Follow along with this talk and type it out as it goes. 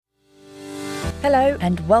Hello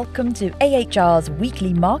and welcome to AHR's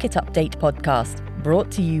weekly market update podcast, brought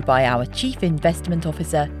to you by our Chief Investment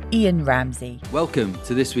Officer, Ian Ramsey. Welcome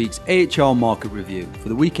to this week's AHR market review for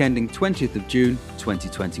the week ending 20th of June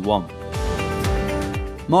 2021.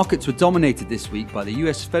 Markets were dominated this week by the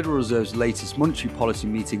US Federal Reserve's latest monetary policy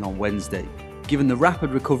meeting on Wednesday. Given the rapid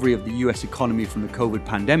recovery of the US economy from the COVID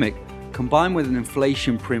pandemic, combined with an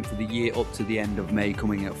inflation print for the year up to the end of May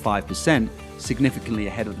coming at 5%, significantly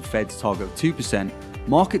ahead of the Fed's target of 2%,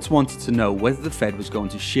 markets wanted to know whether the Fed was going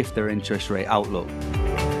to shift their interest rate outlook.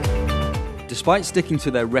 Despite sticking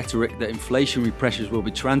to their rhetoric that inflationary pressures will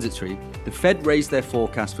be transitory, the Fed raised their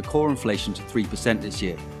forecast for core inflation to 3% this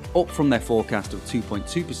year, up from their forecast of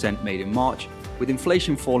 2.2% made in March, with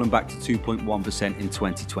inflation falling back to 2.1% in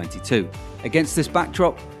 2022. Against this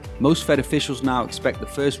backdrop, most Fed officials now expect the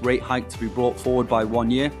first rate hike to be brought forward by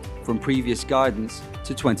 1 year from previous guidance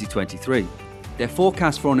to 2023. Their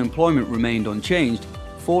forecast for unemployment remained unchanged,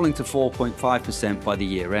 falling to 4.5% by the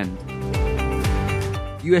year end.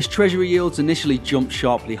 US Treasury yields initially jumped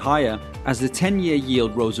sharply higher as the 10-year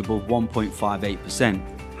yield rose above 1.58%.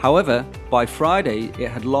 However, by Friday, it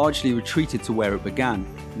had largely retreated to where it began,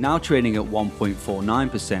 now trading at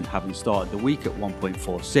 1.49%, having started the week at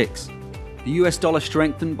 1.46%. The US dollar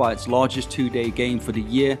strengthened by its largest two-day gain for the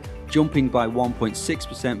year, jumping by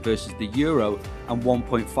 1.6% versus the euro and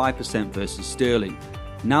 1.5% versus sterling,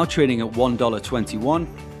 now trading at $1.21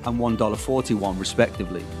 and $1.41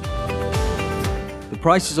 respectively. The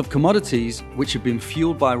prices of commodities, which have been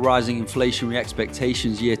fueled by rising inflationary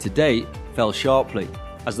expectations year to date, fell sharply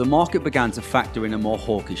as the market began to factor in a more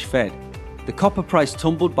hawkish Fed. The copper price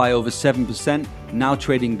tumbled by over 7%, now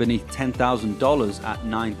trading beneath $10,000 at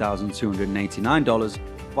 $9,289,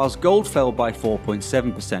 whilst gold fell by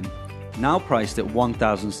 4.7%, now priced at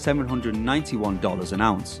 $1,791 an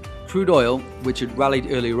ounce. Crude oil, which had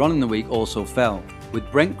rallied earlier on in the week, also fell,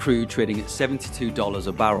 with Brent crude trading at $72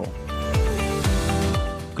 a barrel.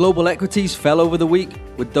 Global equities fell over the week,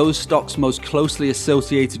 with those stocks most closely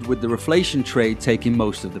associated with the reflation trade taking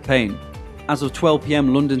most of the pain. As of 12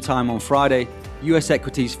 p.m. London time on Friday, US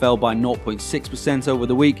equities fell by 0.6% over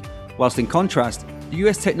the week, whilst in contrast, the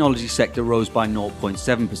US technology sector rose by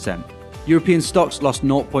 0.7%. European stocks lost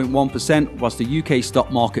 0.1%, whilst the UK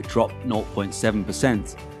stock market dropped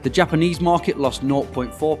 0.7%. The Japanese market lost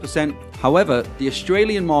 0.4%, however, the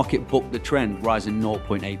Australian market bucked the trend, rising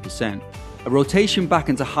 0.8%. A rotation back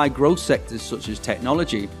into high growth sectors such as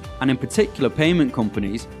technology, and in particular payment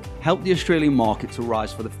companies, helped the Australian market to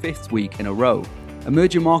rise for the fifth week in a row.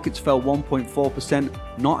 Emerging markets fell 1.4%,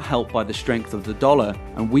 not helped by the strength of the dollar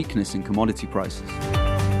and weakness in commodity prices.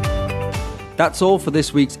 That's all for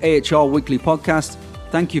this week's AHR Weekly Podcast.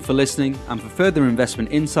 Thank you for listening, and for further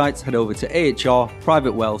investment insights, head over to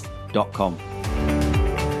ahrprivatewealth.com.